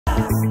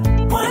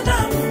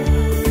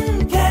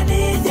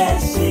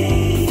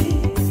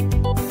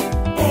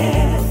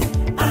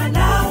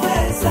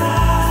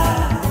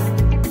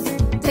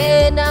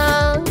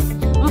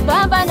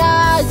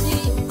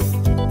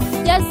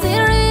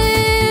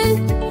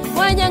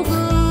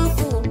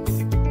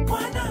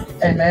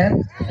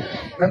Amen.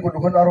 Mungu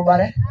ndugu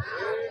rubare.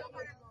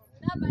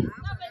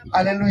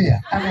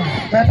 Hallelujah. Amen.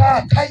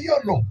 Meta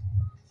kayolo.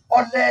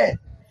 Ole.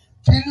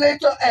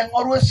 Tileto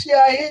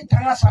engorwesiai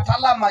tanga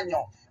satala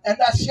manyo.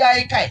 Enda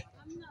siai kai.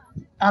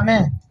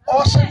 Amen.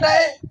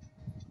 Osende.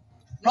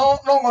 No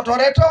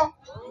ngotoreto.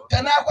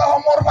 Tena kwa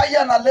homor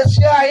bayana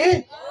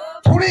lesiai.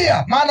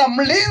 Tulia. Maana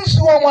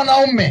mlinzi wa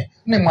mwanaume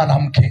ni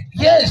mwanamke.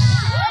 Yes.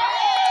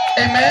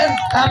 Amen.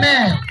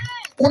 Amen.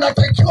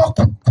 Unatakiwa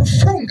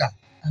kufunga.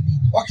 Amen.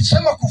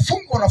 Wakisema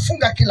kufunga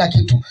unafunga kila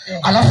kitu.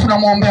 Alafu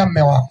unamwombea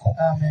mume wako.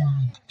 Amen.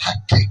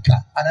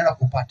 Hakika anaenda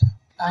kupata.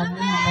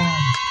 Amen.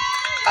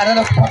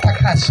 Anaenda kupata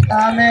kazi.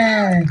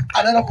 Amen.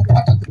 Anaenda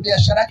kupata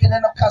biashara yake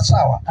inaenda kukaa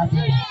sawa.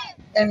 Amen.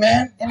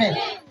 Amen. Amen.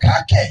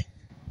 Kake.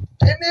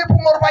 Teni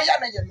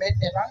pumorbayana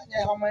yemete na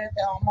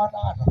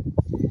yamarada.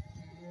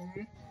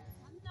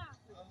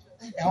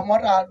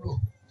 Yamarado.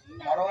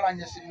 Marora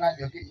nyesimna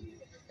jogi.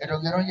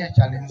 Edogero nye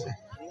challenge.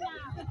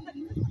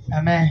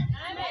 Amen.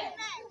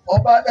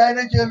 Obada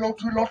ene je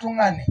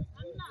lotungani.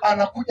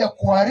 Anakuja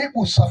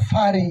kuharibu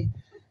safari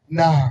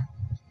na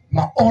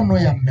maono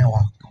ya mume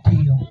wako.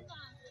 Ndio.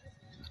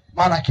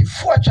 Maana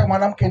kifua cha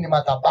mwanamke ni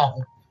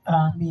madhabahu.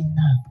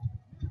 Amina.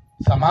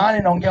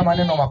 Samahani naongea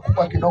maneno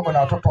makubwa kidogo na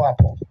watoto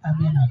hapo.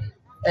 Amina.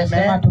 Amen.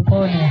 Sema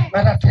tupone.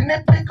 Mara tene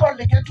piko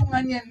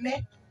liketungani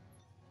ne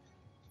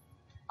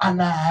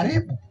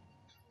anaharibu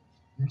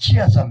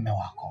njia za mume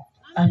wako.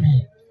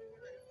 Amen.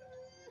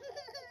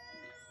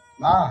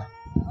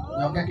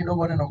 Niongea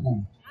kidogo neno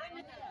gumu.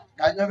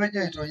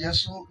 Kanyobeje ito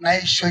Yesu na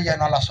isho ya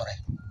nala sore.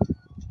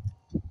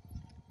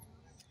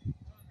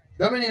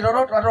 Domi ni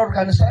rorot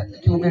kanisa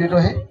kihubiri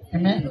tohe.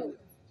 Amen.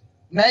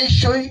 Na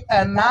isho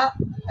na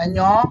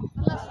enyo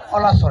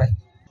ola sore.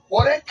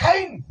 Ore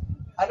kain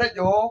ada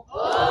jo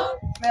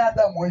me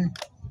Adam oyu.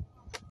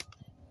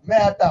 Me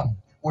Adam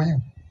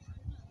oyu.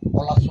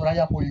 Ola sura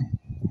ya oyu.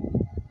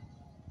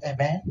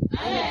 Amen.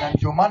 Na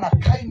ndio maana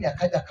Kaini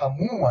akaja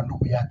kamuua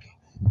ndugu yake.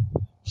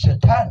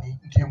 Shetani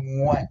ndiye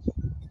muuaji.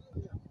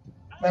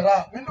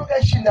 Mara mimi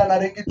kashinda na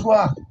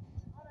rengitwa.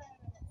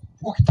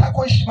 Ukitaka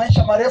kuishi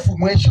maisha marefu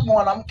mheshimu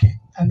mwanamke.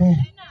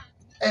 Amen.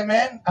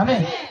 Amen.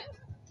 Amen.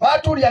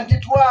 Watu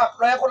liangitwa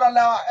roho yako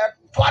la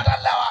twata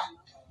lawa.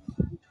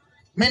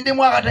 Mindi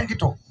mwaka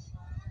tengito.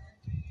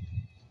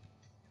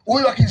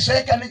 Huyu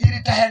akiseka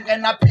nijirita henga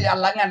na pia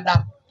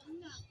langanda.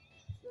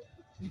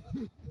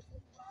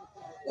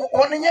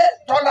 Oninye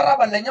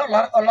tolerable lenyo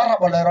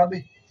tolerable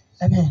robi.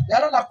 Amen.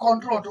 Yana na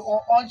control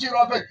tu onji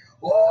robi.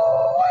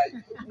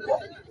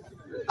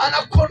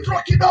 Ana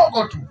control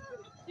kidogo tu.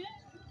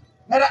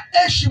 Mara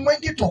eshi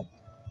mwengito.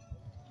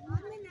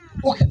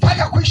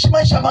 Ukitaka kuishi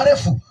maisha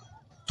marefu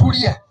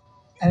tulia.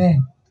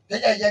 Amen.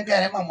 Deja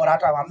yengere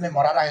mamurata mamle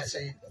morata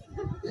ese.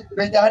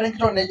 Deja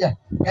rengito neja.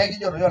 Kai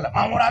kijoro yola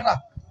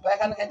mamurata.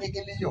 Bakan kan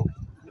dikiliyo.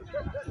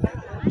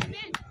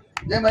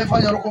 Ye mai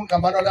fanya rukun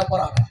kambano la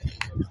morata.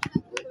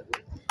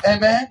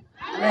 Amen.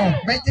 Amen.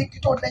 Meji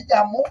kito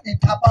neja mu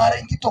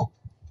itabare kito.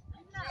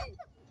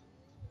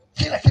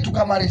 Kila kitu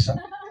kamarisa.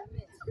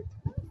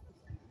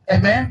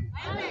 Amen.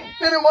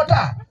 Nini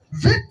mota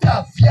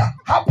vita vya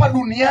hapa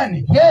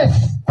duniani. Yes.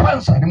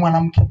 Kwanza ni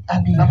mwanamke.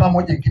 Amen. Namba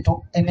moja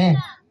kito. Amen.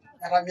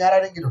 Nara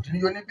miarare kito.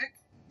 Tiniyo ni big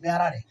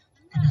miarare.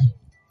 Amen.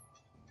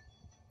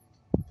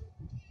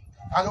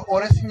 Aga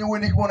oresi nyewe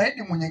ni kibona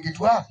hidi mwenye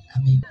kitwa.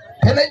 Amen.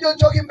 Kene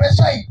joki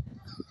mpesai.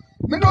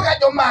 Mindoka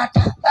jo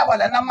mata.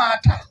 Wala na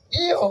mata.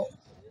 Iyo.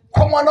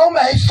 Kwa mwanaume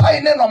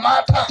haifai neno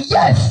mata.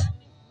 Yes.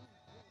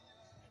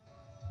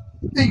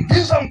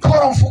 Ingiza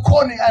mkono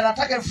mfukoni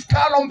anataka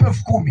 5,000 mpe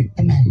 10,000.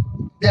 Amen.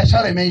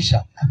 Biashara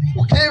imeisha. Amen.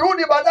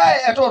 Ukirudi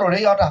baadaye etoro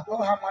leo hata.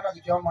 Hamata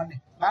kichoma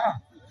ni.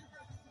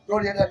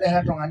 Doli hata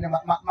deha tongane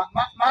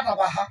mata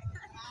baha.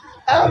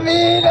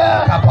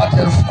 Amina. Kapate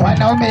 10,000.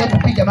 Wanaume hebu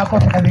piga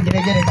makofi na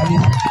vigelegele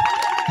kabisa.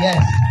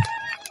 Yes.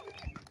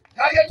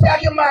 Target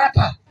yake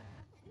mata.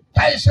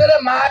 Kaisere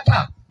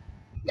mata.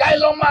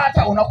 Gailo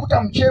mata.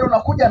 Unakuta mchele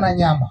unakuja na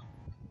nyama.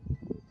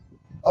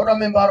 Au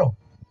membaro.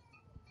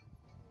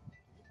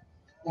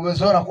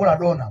 Umezoea kula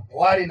dona,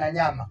 wali na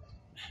nyama.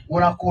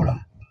 Unakula.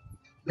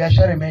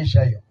 Biashara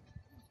imeisha hiyo.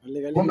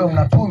 Kumbe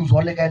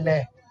unatunzwa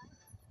ile.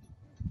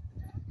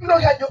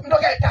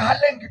 Ndoka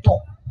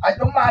itahalengito.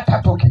 Ajoma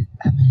atatoki.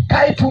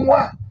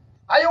 Kaitumwa.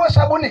 Ayo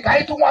sabuni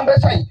kaitumwa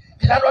mbesai.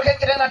 Kilalo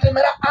kile na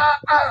temera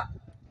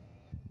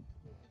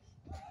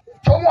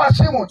Chomo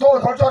asimu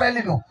to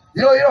relino.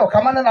 Yo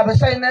kama na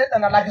besai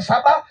na laki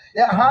 7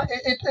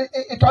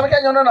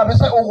 itwalika nyono na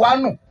besai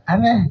ugwanu.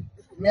 Amen.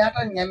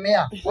 Miata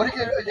nyemea. Wori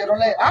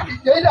jerole.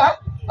 Yoida.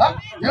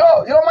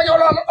 Yo manyo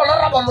ola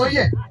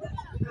raboloye.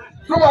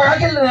 Numa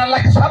kakile na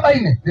laki 7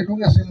 ine.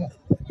 Nidunge simu.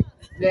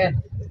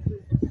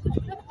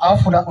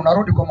 Alafu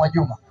unarudi kwa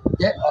Mwajuma.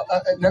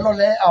 Neno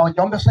le au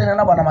jombe sana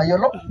na bwana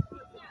Mayolo.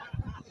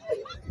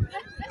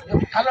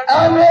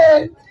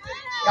 Amen.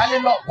 Kali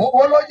lo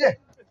woloje.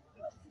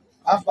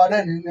 Alafu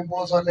baadaye ni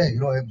mbozo le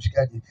hilo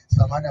mshikaji.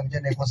 Samani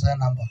amjene kwa sana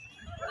namba.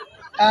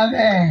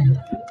 Amen.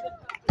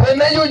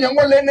 Tena hiyo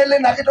nyongo le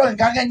na kitu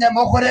ngangenya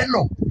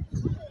mokorelo.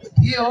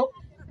 Hiyo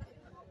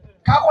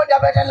Kako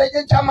jabete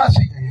leje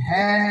chamasi.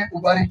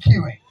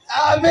 Ubarikiwe.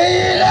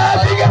 Amina.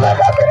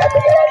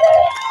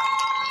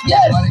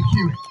 Yes.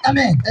 Ubarikiwe.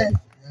 Amen.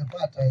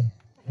 Pata hii.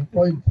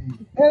 Point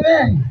hii.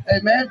 Amen.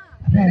 Amen.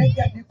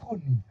 Nenda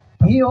dikoni.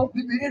 Hiyo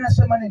Biblia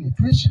inasema nini?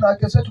 Tuishi na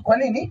wake zetu kwa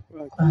nini?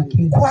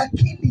 Kwa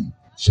akili.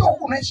 Sio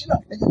unaishi na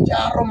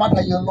jaro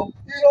mata yolo.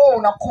 Hilo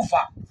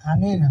unakufa.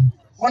 Amina.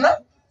 Ona?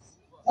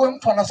 Wewe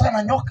mtu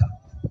anasana nyoka.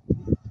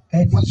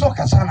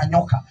 Msoka sana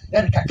nyoka.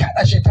 Yaani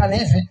kakada shetani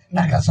hivi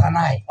na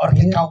kazanae.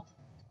 Orikao.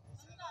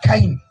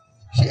 Kaini.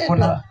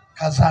 Kuna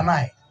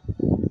kazanae.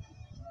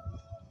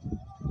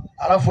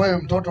 Alafu wewe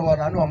mtoto wa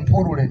nani wa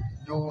mpurule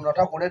ndio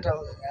unataka kuleta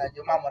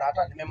jamaa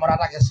mrata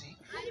nimemrata kesi.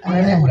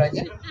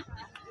 Unanekulaje?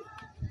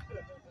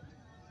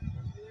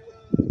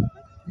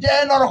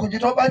 Je, noro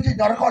kujitoba nje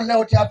noro kwa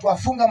leo tiatu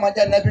afunga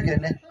majani na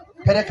bigene.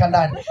 Peleka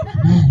ndani.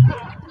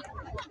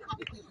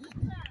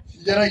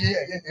 Jera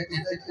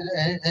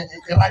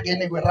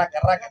ragene raga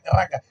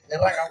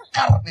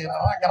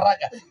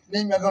raga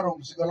ni megoro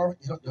msigolo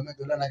ilo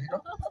domegola na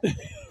kido.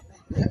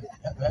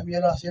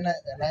 Mimi sina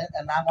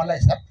na ngola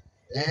isa.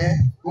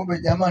 Kumbe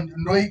jamani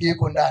ndio hiki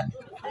iko ndani.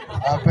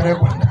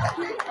 Apeleke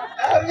ndani.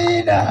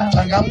 Amina.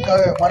 Changamka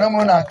wewe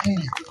mwanamume una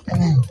akili.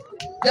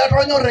 Ya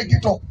tonyore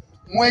kito.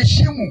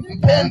 Mheshimu,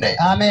 mpende.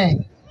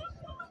 Amen.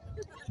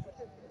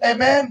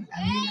 Amen.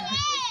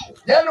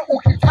 Yaani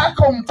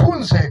ukitaka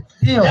umtunze,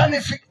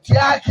 yaani fikti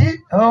yake,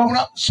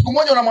 siku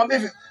moja unamwambia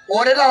hivi,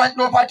 orera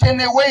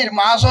wapatene wewe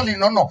maazo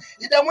linono.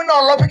 Ida mwina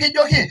olopiki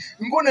joki,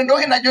 ngune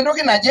ndoki na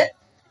jondoki naje.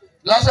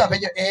 Lazima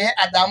beje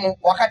Adamu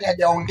wakati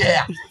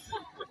hajaongea.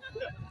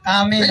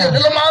 Amina.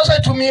 Ndio maazo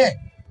itumie.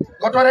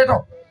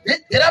 Gotoreto.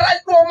 Ila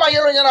rajdo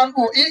mayelo nyana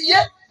nduo.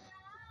 Iye.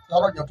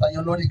 Taro jota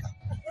yolorika.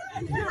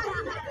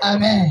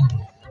 Amen.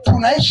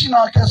 Tunaishi na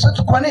wake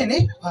zetu kwa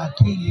nini? Kwa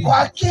akili. Kwa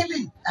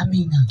akili.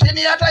 Amina.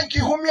 Tini hata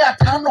nkihumia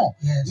 5.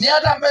 Yes. Ni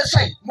hata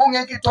mbese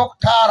munge kitok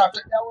tara.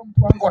 Tujawe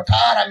mtu wango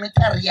tara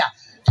mitaria.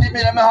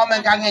 Kimi na mehome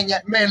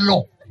ngangenye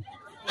melo.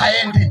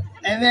 Haendi.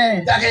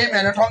 Amen. Dake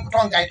hime na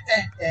tonga.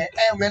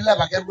 Wele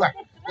bakebwa.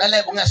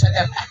 Lale bunga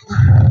sekel.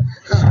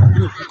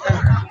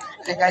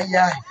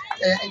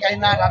 Ingai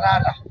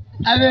nada.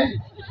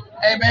 Amen.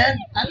 Amen.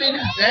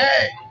 Amina.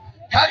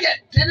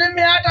 Kage tini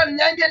mi hata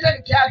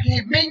nyangete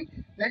kiaki min.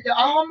 Neja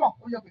ahomo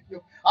kuyo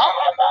biyo.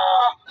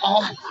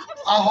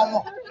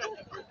 Ahomo.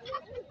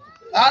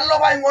 Allo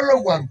bai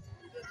ngolo gwaru.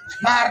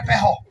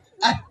 Marpeho.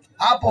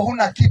 Hapo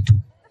huna kitu.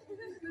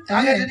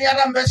 Kage tini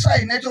hata mbesa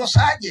ineto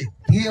saje.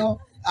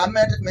 Hiyo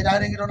Amed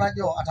medare ngito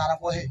najo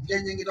atarapohe.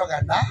 Njenye ngito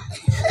ganda.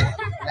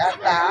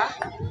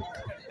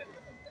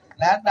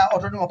 Lada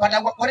otoni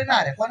mopata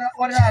korinare.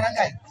 Korinare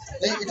ngai.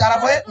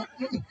 Itarapohe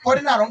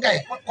korinare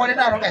ngai.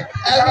 Korinare ngai.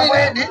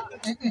 Itarapohe ni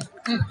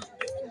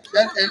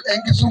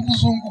engi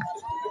zungu.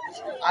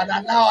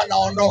 Ananao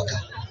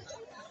anaondoka.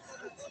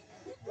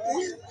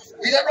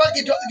 Ikatoa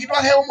kitu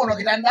heo mmono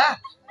kitanda.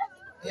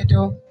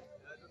 Eto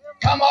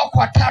Kama wako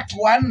 3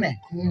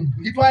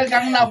 4. Kitu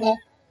alikanabo.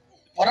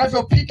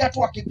 Wanavyopika tu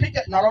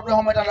wakipiga na rodo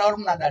homa tala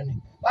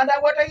mnadani. Banda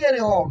kwata yere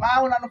ho,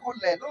 ma una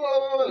nukule.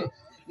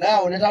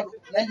 Na uneta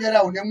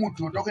Nigeria une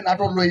mtu toki na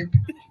to loipi.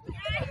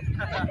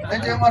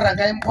 Nje ngora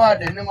ngai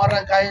mpade, ni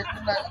ngora ngai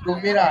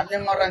dumira, ni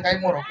ngora ngai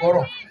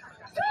morogoro.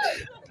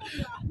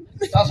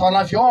 Sasa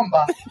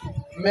wanavyomba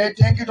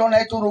metengi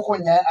tona ituruko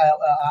nya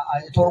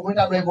ituruko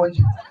nda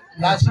lwegonji.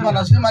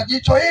 Lazima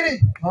jicho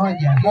hili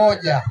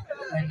moja.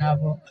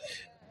 Enabo.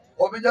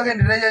 Obijoge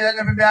ndireje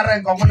yenye bibi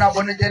arengo muna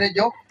bone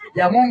jerejo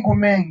ya Mungu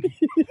mengi.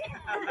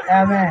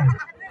 Amen.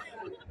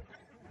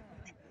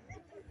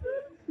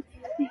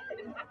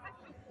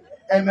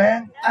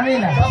 Amen.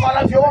 Amina. Sasa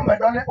wanavyomba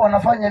dole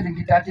wanafanya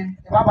vingitati.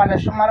 Baba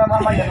anashomara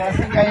kama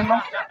yanasinga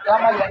ino,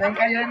 kama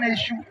yanenga yene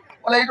issue.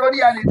 Wala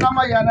idodi ali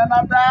kama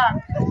yananada.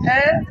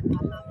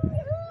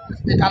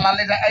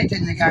 Italaleta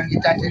aiteni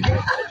kangitati.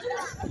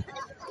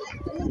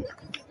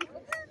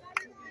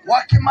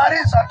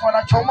 Wakimaliza tu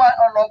wanachoma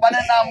lobane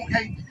na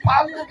mke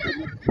papo.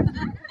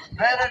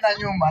 Mbele na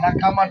nyuma na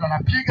kama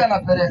tunapiga na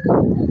peleka.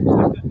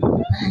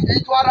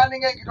 Itwara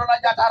ninge kitona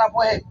jatara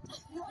poe.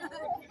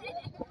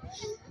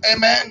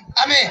 Amen.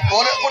 Amen.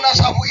 Ole kuna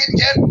sabu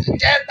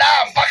jeda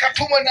mpaka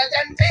tumo na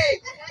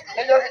jante.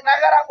 Ndio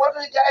nagara kwa tu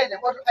jaine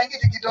kwa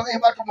angiti kidogo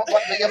hima tumo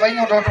kwa nje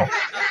baino toto.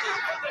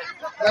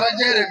 Kara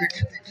jere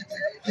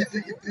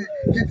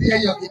kiti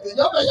hiyo kiti.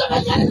 Yobe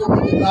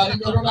ya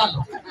ndio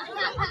nalo.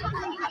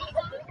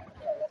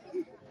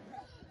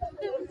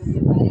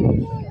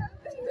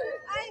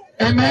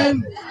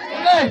 Amen.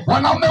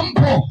 Wanaume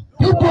mpo.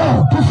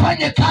 Yupo.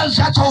 Tufanye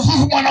kazi hata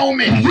uvivu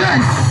mwanaume.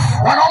 Yes.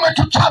 Wanaume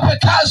tuchape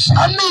kazi.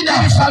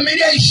 Amina. Ili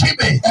familia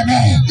ishibe.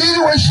 Amen. Ili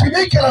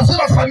uheshimike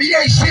lazima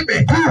familia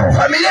ishibe.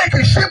 Familia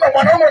ikishiba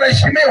mwanaume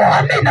anaheshimiwa.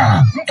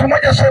 Amina. Mtu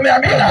mmoja aseme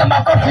amina.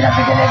 Makofi na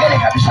vigelegele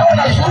kabisa.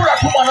 Unazurura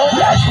tu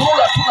mwanaume,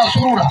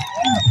 azurura.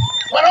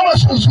 Mwanaume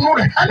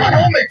usizurure.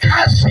 Mwanaume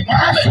kazi,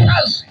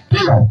 kazi.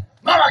 Ndio.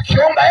 Mama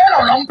kiomba hela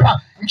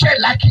unampa nje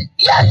laki.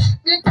 Yes.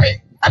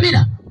 Mpe.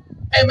 Amina.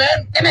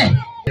 Amen. Amen.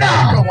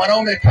 Ndio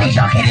mwanaume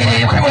kisha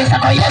kelele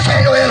kwa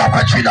Yesu. Hela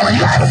kwa jina la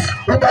Yesu.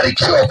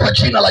 Ubarikiwe kwa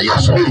jina la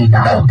Yesu.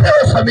 Na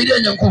upewe familia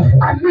yenye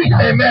nguvu. Amen.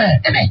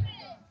 Amen.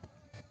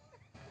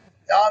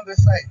 Yaombe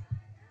sasa.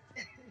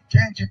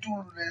 Change tu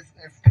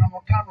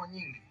 5,000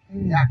 nyingi.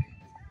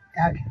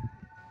 Yake.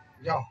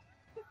 Yo.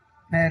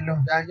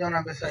 Hello. Ndio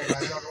na pesa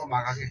ndio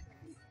makake.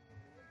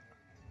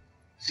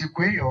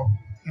 Siku hiyo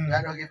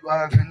ndio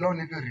kidwa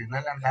viloni biri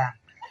na landa.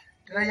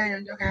 Kila yeye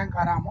ndio kan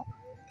karamo.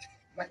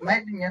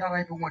 Mai nyera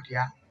rai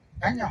pungotia.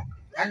 Kanyo.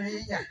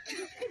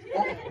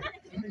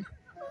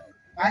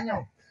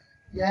 Kanyo.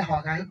 Ya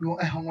hoga du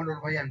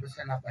hongolo bayan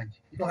pesa na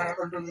banji. Itu kana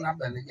ndo na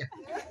bale.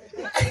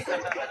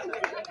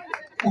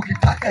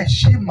 Ukitaka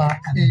heshima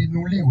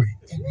iinuliwe.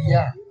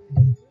 Ya.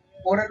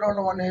 Ore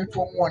ndo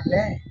wanaitwa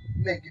mwale.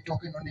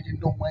 Nekitoki no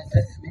nikindo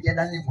mwenye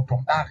nijenda ni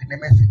mtombaki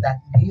nimesida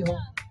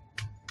ndio.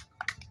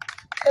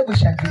 Hebu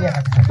shangilia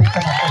kabisa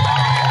pika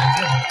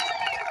makofi.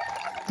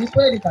 Ni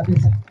kweli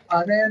kabisa.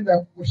 Anaenda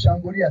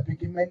kushangulia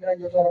pikimenda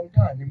nyotoro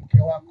mtani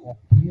mke wako.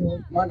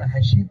 Ndio maana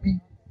hashibi.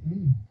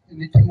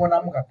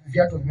 Nikimwona mga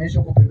viatu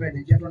vimeisha kwa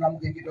pembeni jeto na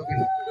mke kidogo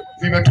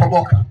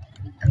vimetoboka.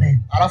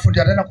 Amen. Alafu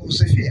ndio tena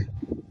kumsifia.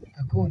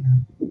 Hakuna.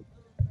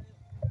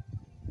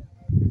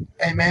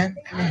 Amen.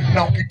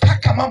 Na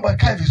ukitaka mambo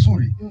yakae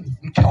vizuri,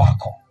 mke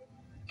wako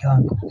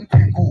mpe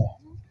nguo.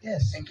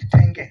 Yes.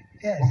 Nkitenge.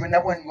 Yes.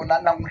 Umenabwa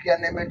ngona mkia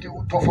nemeti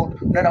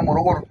utofauti nenda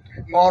Morogoro.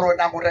 Ngoro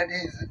na ngurani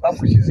hizi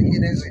babu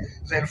zingine hizi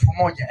za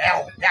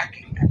 1,000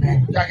 yake.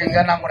 Yake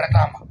ngana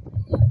nguratama.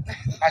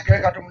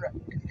 Akiweka tu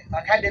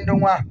akade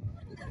ndongwa.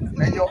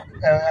 Nayo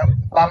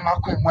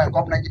bamako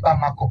mwengo mnajiba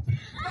mako.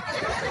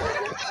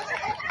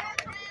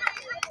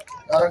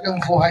 Arake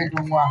mfu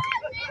haidumwa.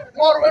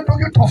 Ngoro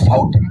wetu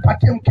tofauti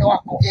mpatie mke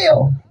wako.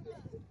 Ndio.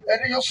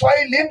 Ndio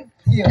Swahili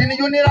kini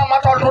junira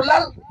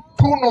matolal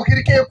tuno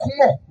kirike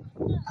kumo.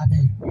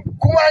 Amen.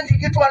 Kumanji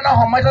kitu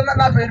anaho matana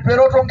na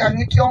peroto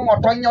ngangitio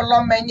ngoto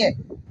nyolo menye.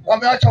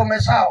 Wameacha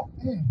umesao.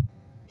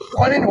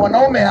 Kwa nini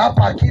wanaume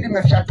hapa akili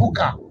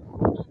imefyatuka?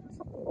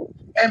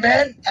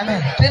 Amen.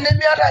 Amen. Tena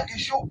miata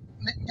kishu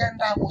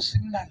ngenda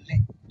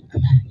musimnale.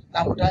 Amen.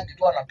 Na mutangi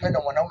tu anapenda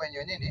mwanaume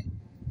nini?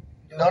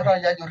 Ndio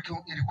yaje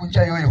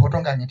ilikunja yoyo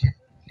kutonga ngiti.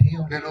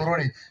 Ndio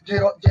lelorori.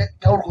 Jero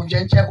tauru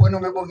kunjenche kwenu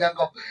mebonga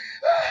ngo.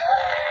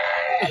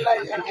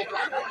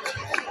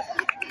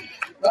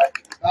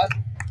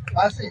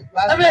 Basi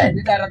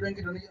nitara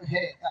bengi doni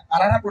he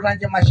arara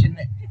turanje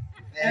machine.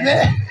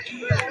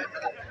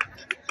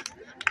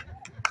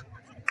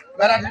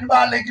 Mera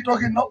ndibale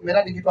kitoki no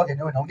mera ndikitoke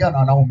newe naongea na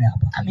wanaume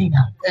hapa.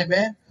 Amina.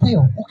 Amen.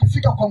 Ndio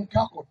ukifika kwa mke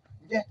wako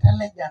nje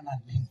teleja na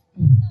nini.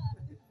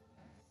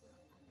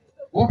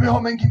 Ubi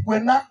homengi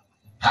kwena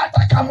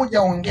hata kama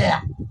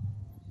hujaongea.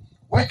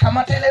 Weka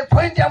matele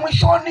point ya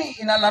mwishoni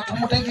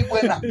inalatumutenge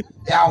kwena.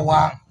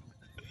 Yawa.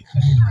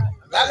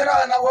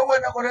 Lagara na wewe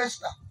na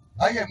koresta.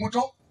 Aye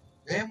muto.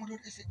 Muto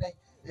desidai.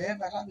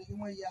 Marami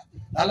kimwe ya.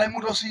 Ala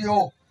muto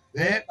siyo.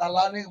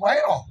 Ala ni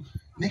wairo.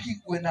 Niki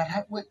kwena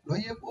rapwe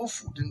loye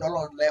bofu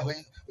ndolo leho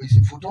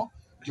isifuto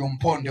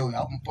jomponde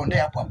huyo mponde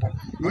hapo.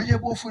 Loye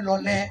bofu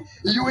lole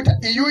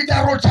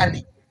yuita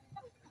rotani.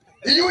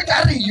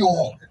 Yuita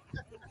riyo.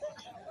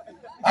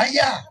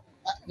 Aya.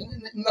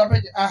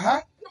 Nabeje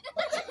aha.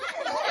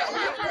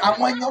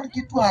 Amwanyor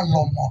kitu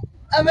alomo.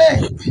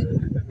 Amen.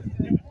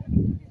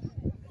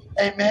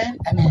 Amen.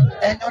 Amen.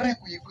 Enyore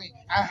kuikui.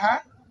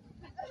 Aha.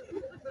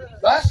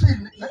 Basi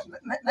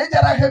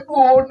nejara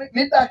hebu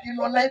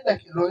nitakilo laida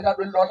kilo ina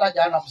lola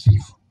jana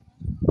msifu.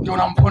 Ndio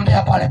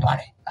unampondea pale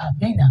pale.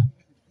 Amina.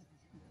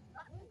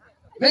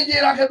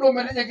 Nejira hebu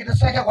meleje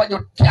kiteseka kwa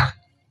jotia.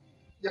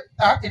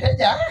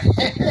 Ideja.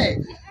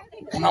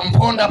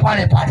 Unamponda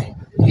pale pale.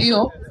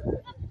 Hiyo.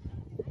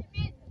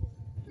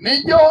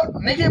 Nijo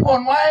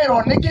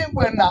nikibonwairo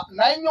nikibwena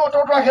na inyo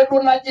toto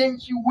hedu na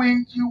jenchi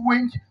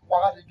wenchi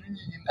wakati tunyi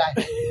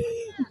ndani.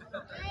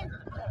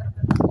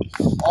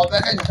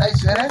 Obeka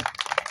nitaisere.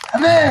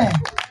 Amen.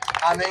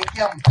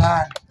 Anaingia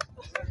mtaani.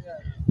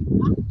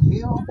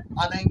 Hiyo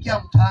anaingia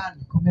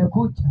mtaani.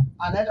 Kumekucha.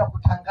 Anaenda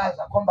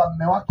kutangaza kwamba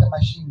mume wake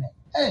mashine.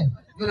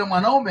 Yule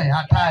mwanaume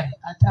hatari.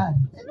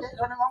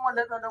 Ndio mama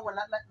ndio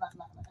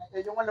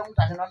yule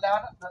mtani ndio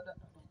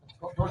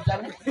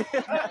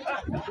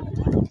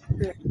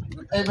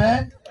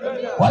Amen.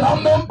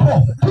 Wanaume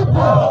mpo.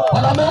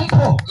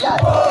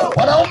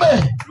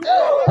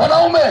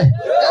 Wanaume.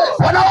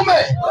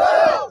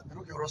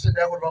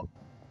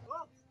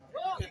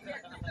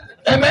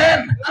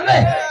 Amen.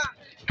 Amen.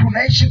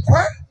 Tunaishi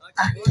kwa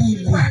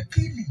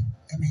akili.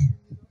 Amen.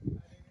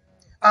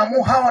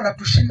 Amu hawa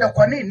wanatushinda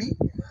kwa nini?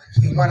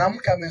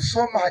 Mwanamke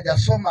amesoma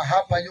hajasoma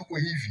hapa yuko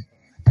hivi.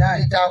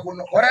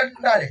 Nitakuno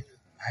ndale.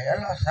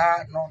 Ayala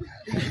sana.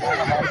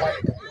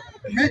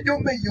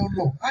 Mejo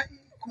yolo. Ai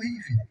kwa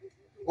hivi.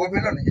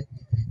 Obelo ni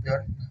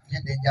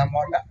je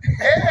jamola.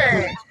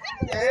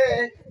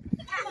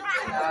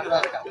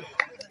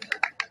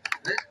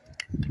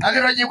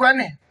 Agero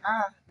jikwani?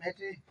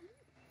 Meti.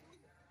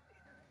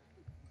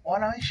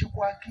 wanaishi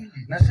kwa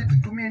akili. Na sisi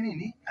tutumie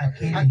nini?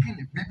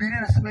 Akili. Biblia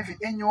inasema hivi,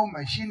 enyi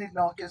waume ishini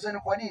na wake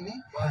zenu kwa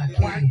nini?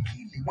 Kwa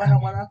akili.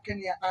 Mwanamke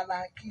ni ana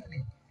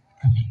akili.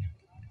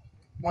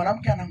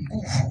 Mwanamke ana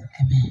nguvu.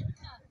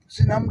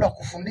 Sina muda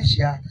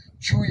kufundisha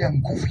juu ya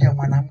nguvu ya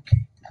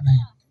mwanamke.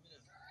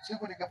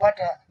 Siku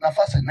nikipata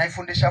nafasi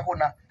naifundisha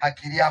kuna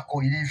akili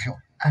yako ilivyo.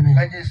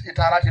 Kaji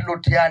itarati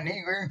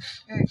lotiani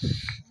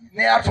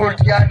ni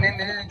atotiani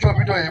ni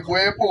chobito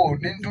ebo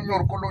ni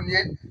tunyor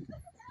koloni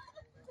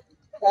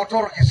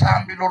otor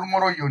kisambi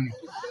lormoro yoni.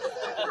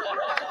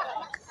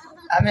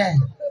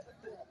 Amen.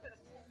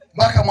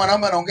 Mpaka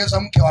mwanamume anaongeza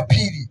mke wa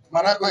pili,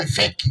 maana wewe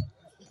feki.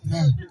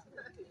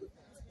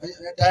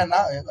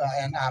 Tena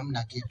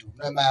amna kitu.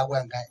 Namba ya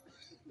wanga.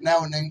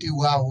 Nao ndi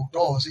wao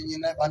to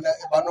sinyina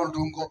bana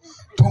ndungo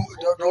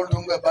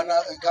ndungo bana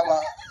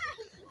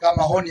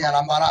kama honi ya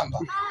lambaramba.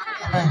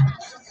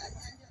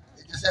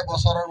 Ikise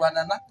bosoro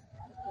wanana.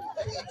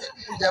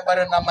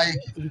 Jabara na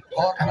maiki.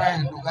 Ora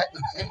nduga.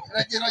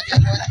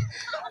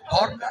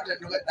 Ora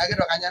nduga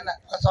nagiro kanyana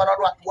soro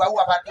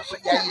wa batu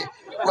sujaye.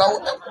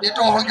 Wa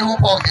dito hongi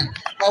upoke.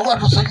 Wa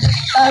tu sujaye.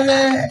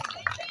 Amen.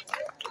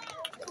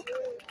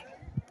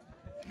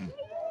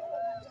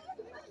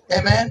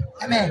 Amen.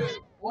 Amen.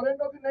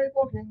 Orendo kina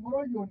ipoke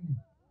ngoro yoni.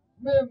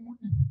 Me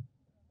mudi.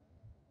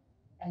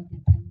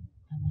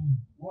 Amen.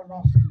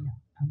 Wala sinya.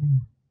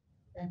 Amen.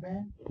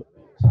 Amen.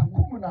 Saa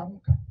 10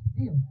 unaamka.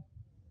 Ndio.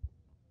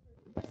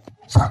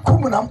 Saa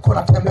 10 unaamka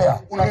unatembea,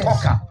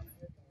 unatoka.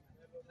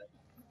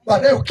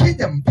 Baadaye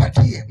ukija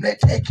mpatie,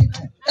 mletee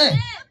kitu.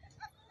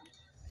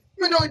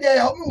 Mimi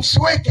ndio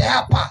usiweke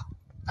hapa.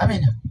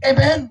 Amen.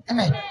 Amen.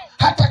 Amen.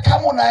 Hata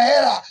kama una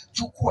hela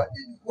chukua,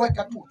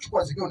 weka tu,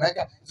 chukua zingine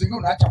unaweka, zingine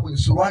unaacha kwenye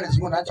suruali,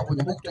 zingine unaacha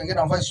kwenye buku, tengine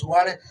unavaa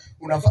suruali,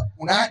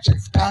 unaacha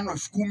 5,000,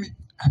 10,000.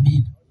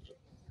 Amen.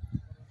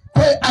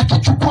 Kwa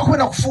akichukua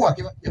kwenda kufua,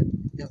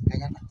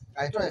 kanyana,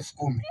 aitoa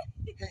 10,000.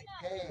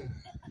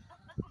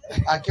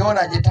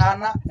 Akiona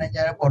jitana na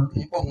jaribu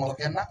ipo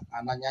ngokena,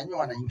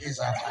 ananyanyua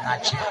anaingiza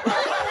anachi.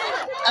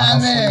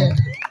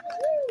 Amen.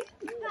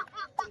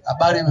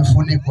 Habari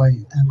imefunikwa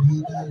hii.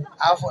 Amen.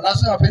 Alafu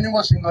nasema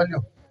peningo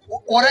singolio.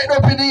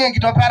 Oredo peninge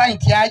kitopera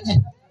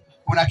intiaji.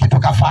 Kuna kitu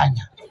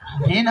kafanya.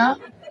 Amina.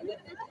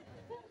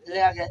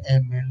 Yake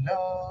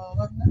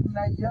emelo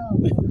na yo.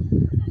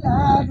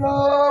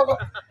 Laro.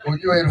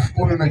 Unajua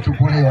 10,000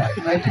 imechukuliwa.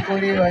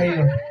 Imechukuliwa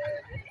hiyo.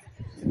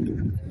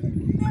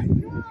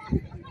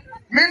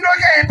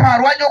 Mindoge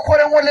iparwa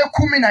jokore ngole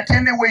 10 na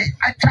tende wei.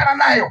 Achana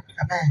nayo.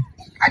 Amen.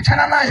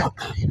 Achana nayo.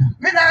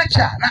 Mimi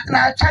naacha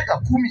na achaga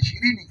 10,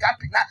 20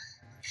 ngapi na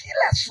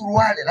kila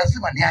suruali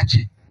lazima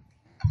niache.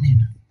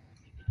 Amina.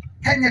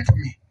 Kenye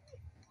tumi.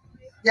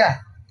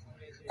 Yeah.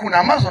 Kuna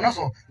ambazo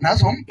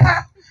nazo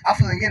mpa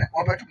afu zingine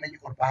wapatu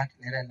mnajikorbati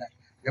nenda.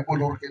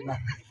 Nebolo kena.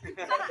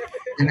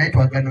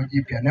 Inaitwa agano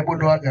jipya.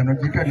 Nebolo agano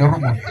jipya ni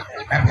rumo.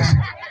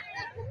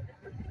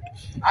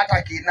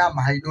 Hata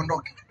kinama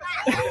haidondoki.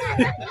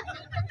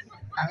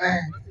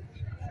 Amen.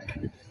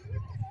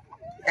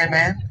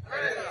 Amen.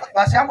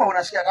 Basi hapo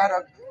unasikia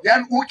tano.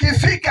 Yaani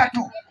ukifika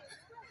tu.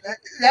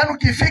 Yaani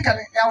ukifika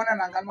yaona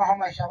nanga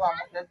mahoma shaba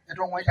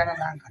ndio mwaita na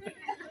nanga.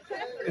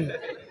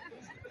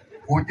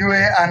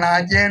 Ujue ana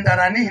agenda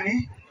na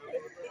nini?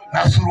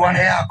 Na suruali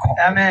yako.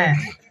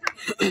 Amen.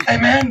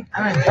 Amen.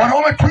 Amen.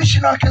 Wanaume tuishi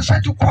na wake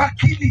zetu kwa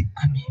akili.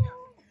 Amina.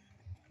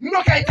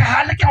 Mno kaita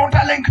hali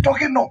kaunta link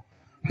tokino.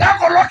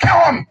 Ndako loke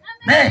on.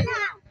 Ne.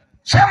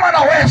 Sema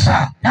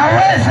naweza.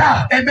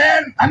 Naweza.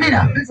 Amen.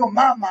 Amina. Ndivyo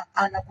mama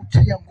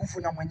anakutia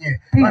nguvu na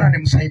mwenyewe. Bwana ni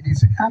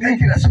msaidizi.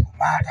 Kila siku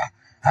mata.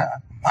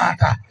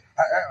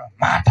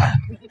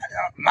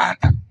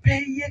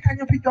 Peye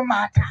kanyo pito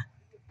mata.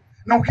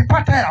 Na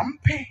ukipata hela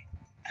mpe.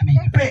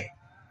 Mpe.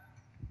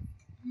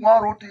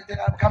 Mwaro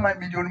kama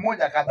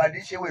 1,000,000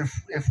 kabadilishe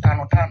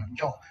 5,000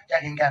 njoo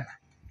ya kingana.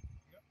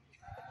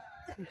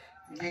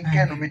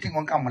 Ngeno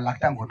mitingo kama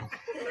laktango tu.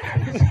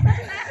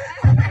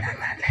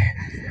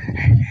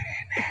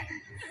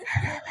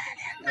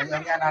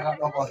 Nyanya na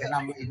dogo ke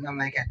na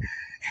inameke.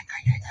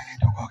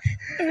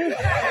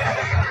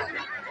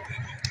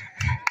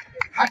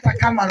 Hata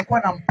kama alikuwa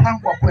na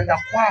mpango wa kwenda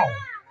kwao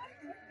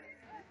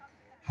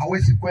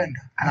hawezi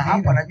kwenda. Na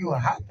hapa najua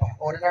hapa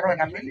orero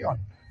na milioni.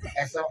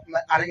 Eso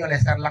aliyo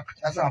lesa la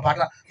sasa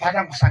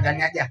pata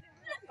kusanganiaje.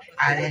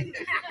 Ale.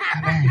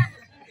 Amen.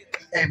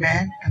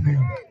 Amen.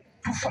 Amen.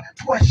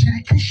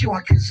 Tuwashirikishe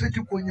wake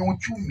zetu kwenye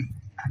uchumi.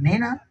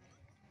 Amina.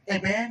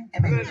 Amen.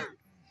 Amen.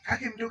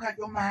 Kaki mdoka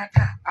joma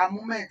hata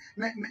amume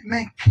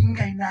me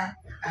kinga ina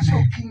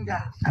so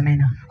kinga.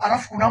 Amina.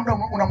 Alafu kuna mtu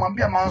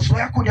unamwambia mawazo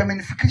yako ndio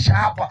amenifikisha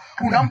hapa,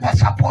 unampa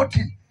support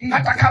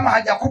hata kama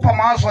hajakupa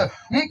mawazo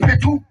mpe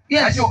tu.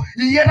 Ajo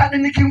yera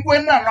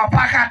nikingwena na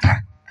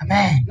pakata.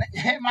 Amen.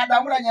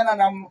 Madamu la nyana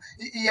na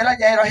yela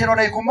jairo hero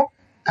na ikumo.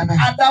 Amen.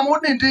 Adamu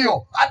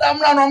ndio. Adamu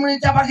na nomni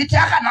chapa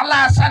kichaka na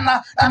la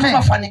sana na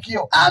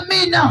mafanikio.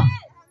 Amina.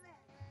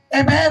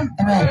 Amen.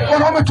 Amen.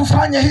 Wanaume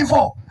tufanye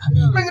hivyo.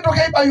 Amen. Mimi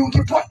nitoka iba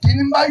yungitwa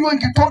tini mbayo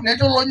ngito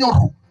neto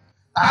lonyoru.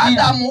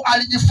 Adamu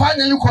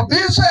alijifanya yuko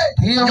busy,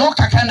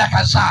 nyoka kaenda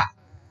kazaa.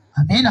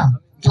 Amina.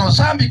 ndio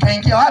dhambi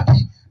kaingia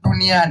wapi?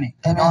 Duniani.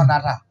 Naona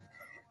raha.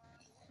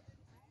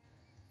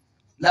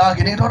 Lawa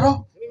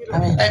kinitoto?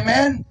 Amen.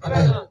 Amen.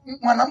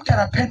 Mwanamke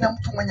anapenda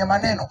mtu mwenye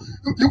maneno.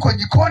 Yuko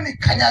jikoni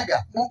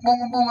kanyaga.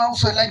 Mungu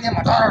uso ilanye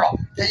matororo.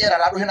 Yeye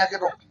raradu hina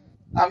kidogo.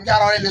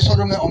 Amjara ile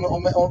sodo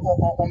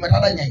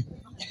umetada nyai.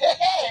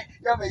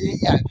 Yabe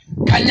yeye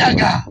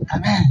kanyaga.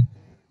 Amen.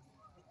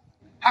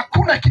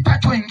 Hakuna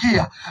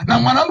kitachoingia. Na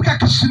mwanamke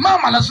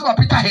akisimama lazima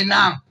pita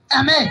hena.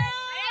 Amen.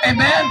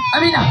 Amen.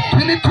 Amina.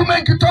 Ili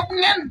tume kitobu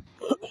ngen.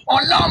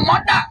 Ola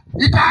moda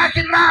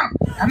itahakina.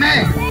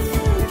 Amen.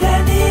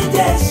 Can you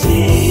just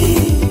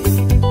see?